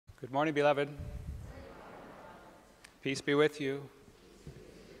Good morning, beloved. Peace be with you.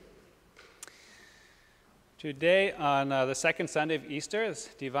 Today, on the second Sunday of Easter,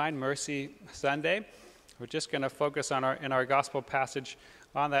 is Divine Mercy Sunday. We're just going to focus on in our gospel passage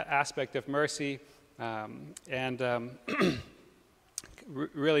on that aspect of mercy and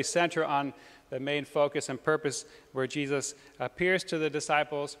really center on the main focus and purpose where Jesus appears to the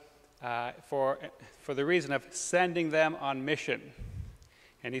disciples for the reason of sending them on mission.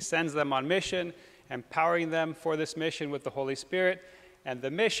 And he sends them on mission, empowering them for this mission with the Holy Spirit. And the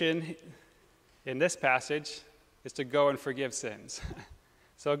mission in this passage is to go and forgive sins.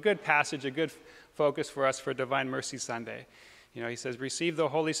 So a good passage, a good focus for us for Divine Mercy Sunday. You know, he says, receive the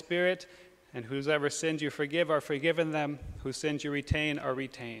Holy Spirit, and whosever sins you forgive are forgiven them, whose sins you retain are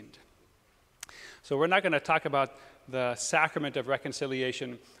retained. So we're not going to talk about the sacrament of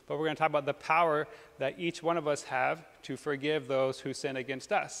reconciliation, but we're going to talk about the power that each one of us have to forgive those who sin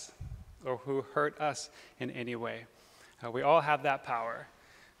against us or who hurt us in any way. We all have that power.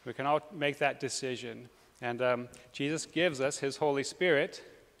 We can all make that decision. And Jesus gives us his Holy Spirit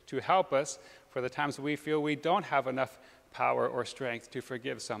to help us for the times we feel we don't have enough power or strength to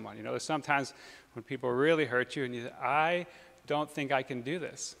forgive someone. You know, there's sometimes when people really hurt you and you say, I don't think I can do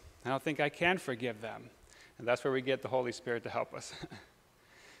this. I don't think I can forgive them. And that's where we get the Holy Spirit to help us.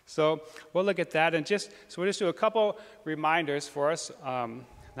 So we'll look at that, and we'll just do a couple reminders for us,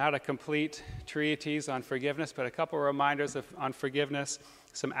 not a complete treatise on forgiveness, but a couple reminders on forgiveness,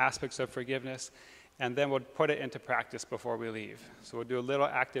 some aspects of forgiveness, and then we'll put it into practice before we leave. So we'll do a little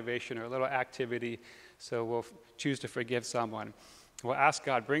activation or a little activity, so we'll choose to forgive someone. We'll ask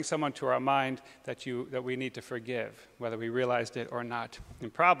God, bring someone to our mind that we need to forgive, whether we realized it or not.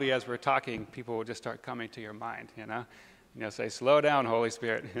 And probably as we're talking, people will just start coming to your mind, you know. You know, say, slow down, Holy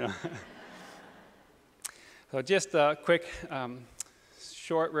Spirit. You know? So just quick,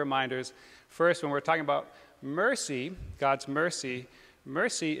 short reminders. First, when we're talking about mercy, God's mercy,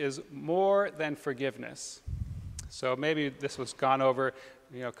 mercy is more than forgiveness. So maybe this was gone over,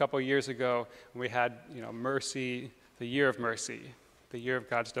 a couple of years ago when we had, mercy, the year of mercy, the year of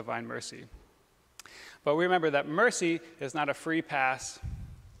God's divine mercy. But we remember that mercy is not a free pass.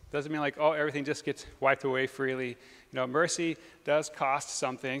 Doesn't mean like, everything just gets wiped away freely. Mercy does cost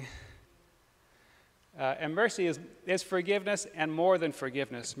something. And mercy is forgiveness and more than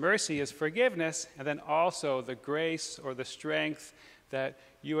forgiveness. Mercy is forgiveness and then also the grace or the strength that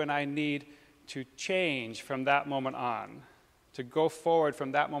you and I need to change from that moment on, to go forward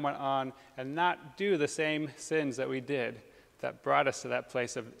from that moment on and not do the same sins that we did that brought us to that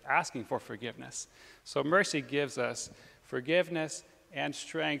place of asking for forgiveness. So mercy gives us forgiveness and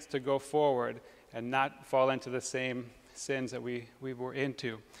strength to go forward and not fall into the same sins that we were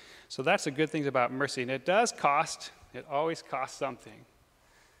into. So that's the good things about mercy. And it does cost. It always costs something.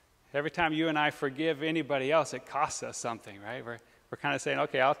 Every time you and I forgive anybody else, it costs us something, right? We're kind of saying,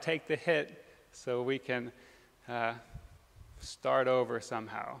 okay, I'll take the hit so we can start over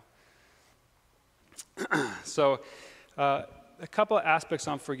somehow. So a couple of aspects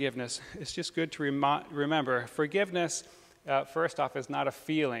on forgiveness. It's just good to remember. Forgiveness, first off, is not a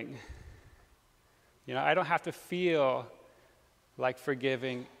feeling. I don't have to feel like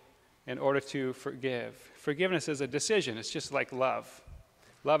forgiving in order to forgive. Forgiveness is a decision. It's just like love.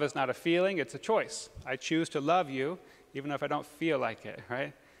 Love is not a feeling, it's a choice. I choose to love you even if I don't feel like it,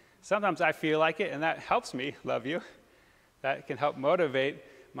 right? Sometimes I feel like it, and that helps me love you. That can help motivate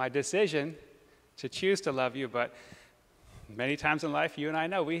my decision to choose to love you, but many times in life, you and I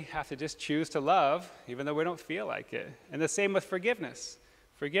know we have to just choose to love even though we don't feel like it. And the same with forgiveness.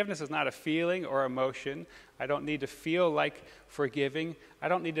 Forgiveness is not a feeling or emotion. I don't need to feel like forgiving. I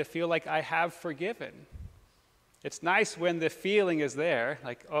don't need to feel like I have forgiven. It's nice when the feeling is there,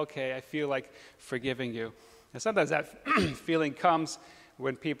 like, okay, I feel like forgiving you. And sometimes that feeling comes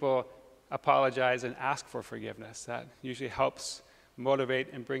when people apologize and ask for forgiveness. That usually helps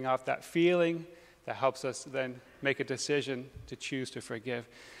motivate and bring out that feeling that helps us then make a decision to choose to forgive.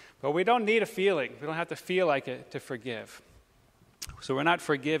 But we don't need a feeling. We don't have to feel like it to forgive. So we're not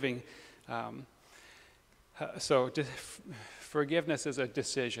forgiving. Forgiveness is a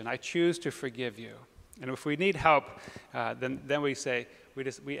decision. I choose to forgive you. And if we need help, then we say,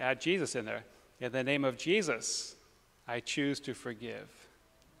 we add Jesus in there. In the name of Jesus, I choose to forgive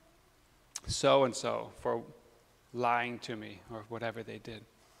so-and-so for lying to me or whatever they did.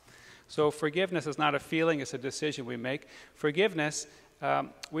 So forgiveness is not a feeling, it's a decision we make. Forgiveness,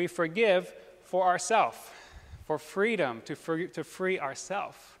 we forgive for ourselves, for freedom, to free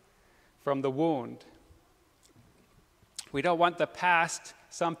ourselves from the wound. We don't want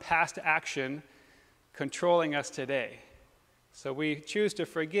some past action controlling us today. So we choose to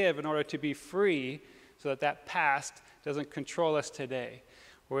forgive in order to be free so that that past doesn't control us today.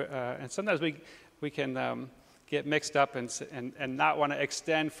 And sometimes we can get mixed up and not want to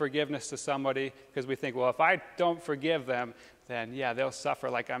extend forgiveness to somebody because we think, well, if I don't forgive them, then, yeah, they'll suffer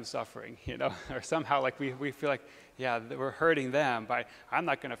like I'm suffering, or somehow like we feel like, yeah, we're hurting them by, I'm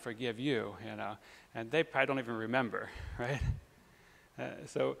not going to forgive you, and they probably don't even remember, right?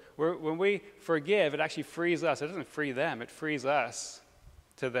 So when we forgive, it actually frees us. It doesn't free them. It frees us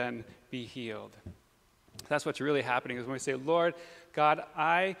to then be healed. That's what's really happening is when we say, Lord God,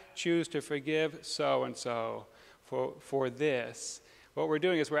 I choose to forgive so-and-so for this. What we're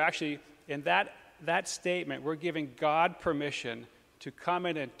doing is we're actually, in that statement, we're giving God permission to come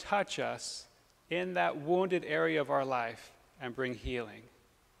in and touch us in that wounded area of our life and bring healing.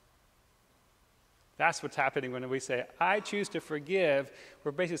 That's what's happening when we say, I choose to forgive.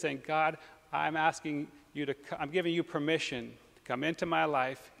 We're basically saying, God, I'm giving you permission to come into my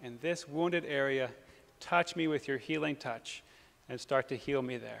life in this wounded area, touch me with your healing touch, and start to heal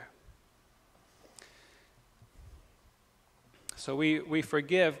me there. So we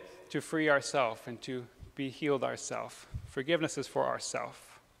forgive to free ourselves and to be healed ourselves. Forgiveness is for ourselves.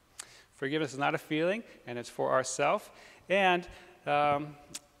 Forgiveness is not a feeling, and it's for ourselves. And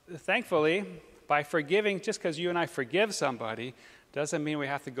thankfully, by forgiving, just because you and I forgive somebody, doesn't mean we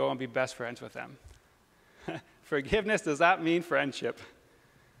have to go and be best friends with them. Forgiveness does not mean friendship.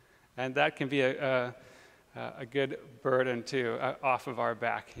 And that can be a good burden, too, off of our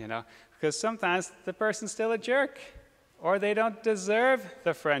back, Because sometimes the person's still a jerk, or they don't deserve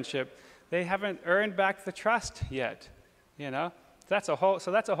the friendship. They haven't earned back the trust yet, That's a whole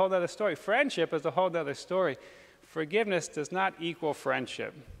other story. Friendship is a whole other story. Forgiveness does not equal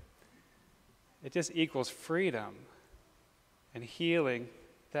friendship. It just equals freedom and healing,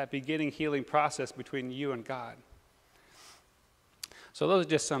 that beginning healing process between you and God. So those are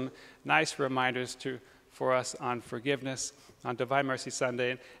just some nice reminders for us on forgiveness on Divine Mercy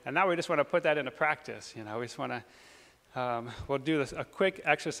Sunday. And now we just want to put that into practice. We just want to, we'll do a quick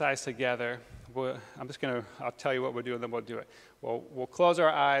exercise together. I'll tell you what we'll do, and then we'll do it. We'll close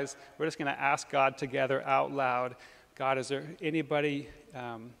our eyes. We're just going to ask God together out loud, God, is there anybody,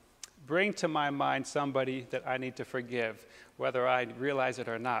 bring to my mind somebody that I need to forgive, whether I realize it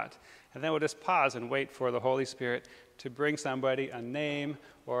or not. And then we'll just pause and wait for the Holy Spirit to bring somebody, a name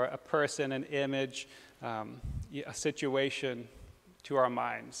or a person, an image, a situation to our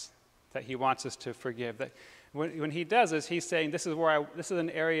minds that he wants us to forgive. That when he does this, he's saying, this is an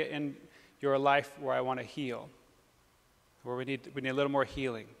area in your life where I want to heal, where we need a little more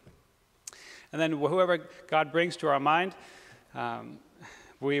healing. And then whoever God brings to our mind,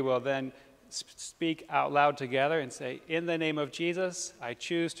 we will then speak out loud together and say, in the name of Jesus, I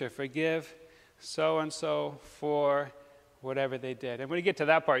choose to forgive so-and-so for whatever they did. And when you get to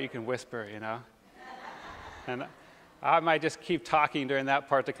that part, you can whisper, And I might just keep talking during that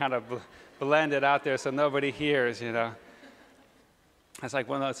part to kind of blend it out there so nobody hears, It's like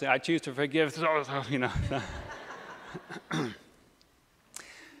one of those things, I choose to forgive so-and-so,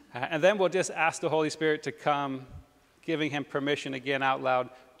 And then we'll just ask the Holy Spirit to come, giving him permission again out loud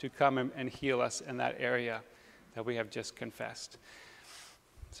to come and heal us in that area that we have just confessed.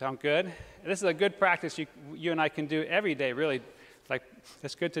 Sound good? This is a good practice you and I can do every day, really. Like,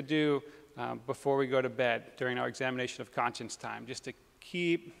 it's good to do before we go to bed during our examination of conscience time, just to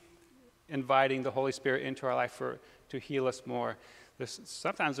keep inviting the Holy Spirit into our life to heal us more.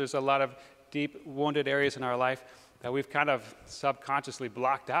 Sometimes there's a lot of deep wounded areas in our life that we've kind of subconsciously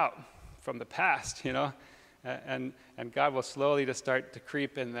blocked out from the past, and God will slowly just start to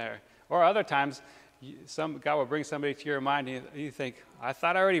creep in there. Or other times, God will bring somebody to your mind, and you think, I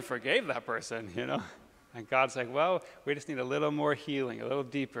thought I already forgave that person, And God's like, well, we just need a little more healing, a little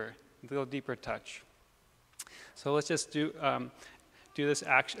deeper touch. So let's just do this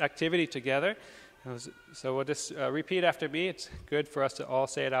activity together. So we'll just repeat after me. It's good for us to all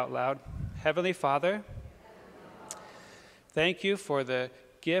say it out loud. Heavenly Father, thank you for the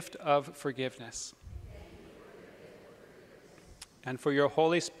gift of forgiveness and for your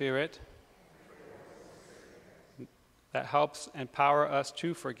Holy Spirit that helps empower us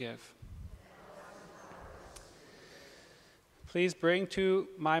to forgive. Please bring to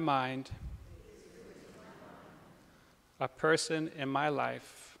my mind a person in my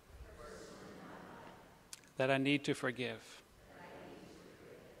life that I need to forgive.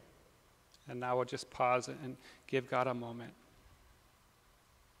 And now we'll just pause and give God a moment.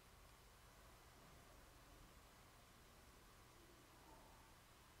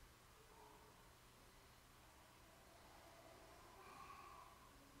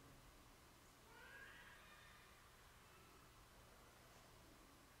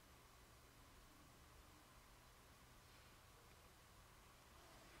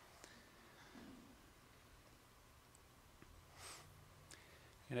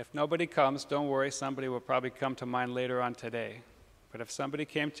 And if nobody comes, don't worry, somebody will probably come to mind later on today. But if somebody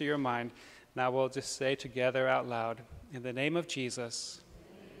came to your mind, now we'll just say together out loud, in the name of Jesus,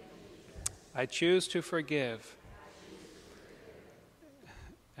 I choose to forgive.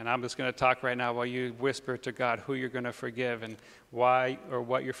 And I'm just going to talk right now while you whisper to God who you're going to forgive and why or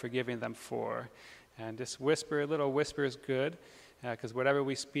what you're forgiving them for. And just whisper, a little whisper is good, because whatever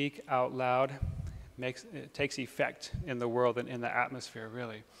we speak out loud it takes effect in the world and in the atmosphere,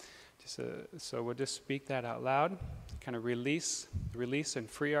 really. So we'll just speak that out loud, kind of release and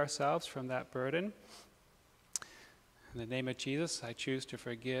free ourselves from that burden. In the name of Jesus, I choose to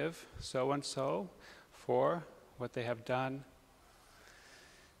forgive so-and-so for what they have done.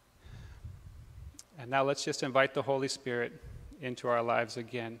 And now let's just invite the Holy Spirit into our lives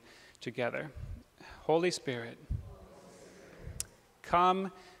again together. Holy Spirit,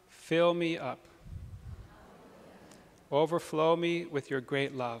 come fill me up. Overflow me with your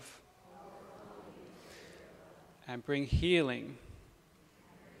great love. And bring healing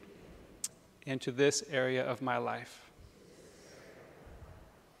into this area of my life.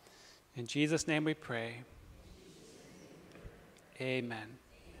 In Jesus' name we pray. Amen.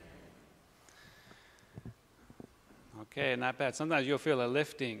 Okay, not bad. Sometimes you'll feel a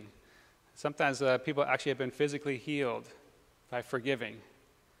lifting. Sometimes people actually have been physically healed by forgiving.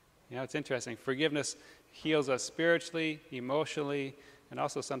 You know, it's interesting. Forgiveness heals us spiritually, emotionally, and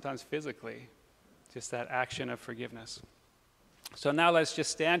also sometimes physically. Just that action of forgiveness. So now let's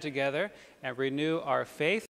just stand together and renew our faith.